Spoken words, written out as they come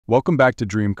Welcome back to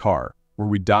Dream Car, where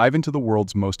we dive into the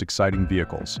world's most exciting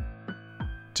vehicles.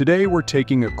 Today we're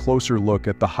taking a closer look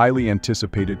at the highly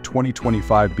anticipated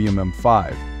 2025 BMW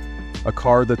M5, a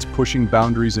car that's pushing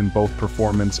boundaries in both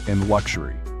performance and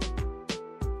luxury.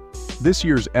 This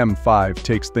year's M5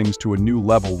 takes things to a new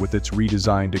level with its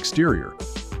redesigned exterior.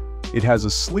 It has a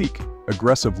sleek,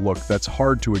 aggressive look that's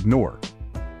hard to ignore.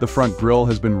 The front grille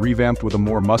has been revamped with a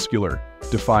more muscular,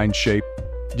 defined shape,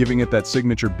 giving it that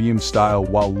signature BMW style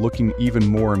while looking even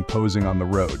more imposing on the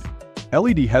road.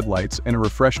 LED headlights and a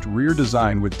refreshed rear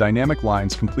design with dynamic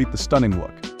lines complete the stunning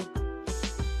look.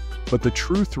 But the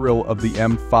true thrill of the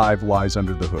M5 lies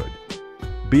under the hood.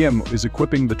 BMW is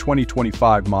equipping the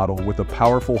 2025 model with a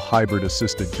powerful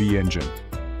hybrid-assisted V engine.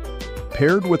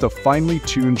 Paired with a finely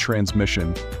tuned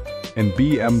transmission and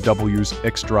BMW's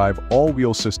xDrive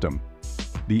all-wheel system,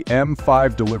 the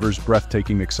M5 delivers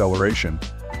breathtaking acceleration,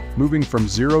 moving from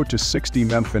 0 to 60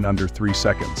 mph in under 3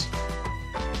 seconds.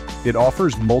 It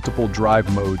offers multiple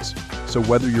drive modes, so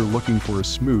whether you're looking for a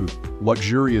smooth,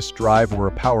 luxurious drive or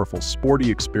a powerful, sporty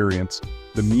experience,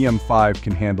 the M5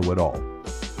 can handle it all.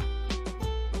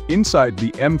 Inside,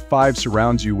 the M5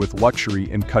 surrounds you with luxury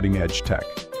and cutting-edge tech.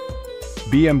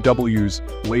 BMW's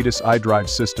latest iDrive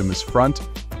system is front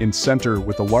and center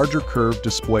with a larger curved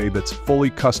display that's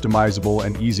fully customizable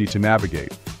and easy to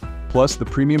navigate. Plus, the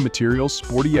premium materials,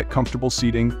 sporty yet comfortable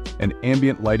seating, and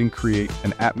ambient lighting create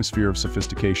an atmosphere of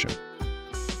sophistication.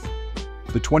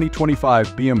 The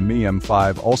 2025 BMW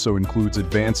M5 also includes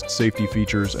advanced safety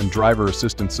features and driver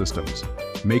assistance systems,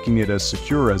 making it as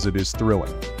secure as it is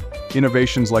thrilling.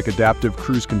 Innovations like adaptive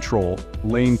cruise control,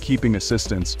 lane keeping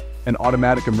assistance, and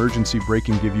automatic emergency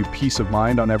braking give you peace of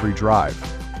mind on every drive.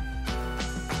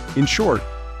 In short,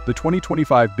 the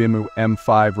 2025 BMW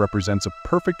M5 represents a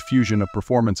perfect fusion of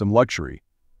performance and luxury.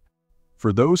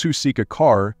 For those who seek a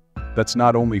car that's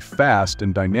not only fast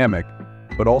and dynamic,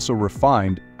 but also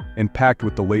refined and packed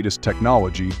with the latest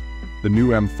technology, the new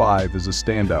M5 is a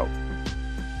standout.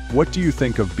 What do you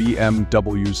think of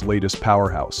BMW's latest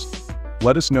powerhouse?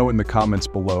 Let us know in the comments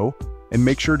below, and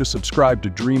make sure to subscribe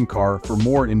to Dream Car for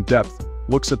more in-depth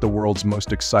looks at the world's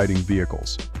most exciting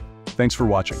vehicles. Thanks for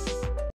watching.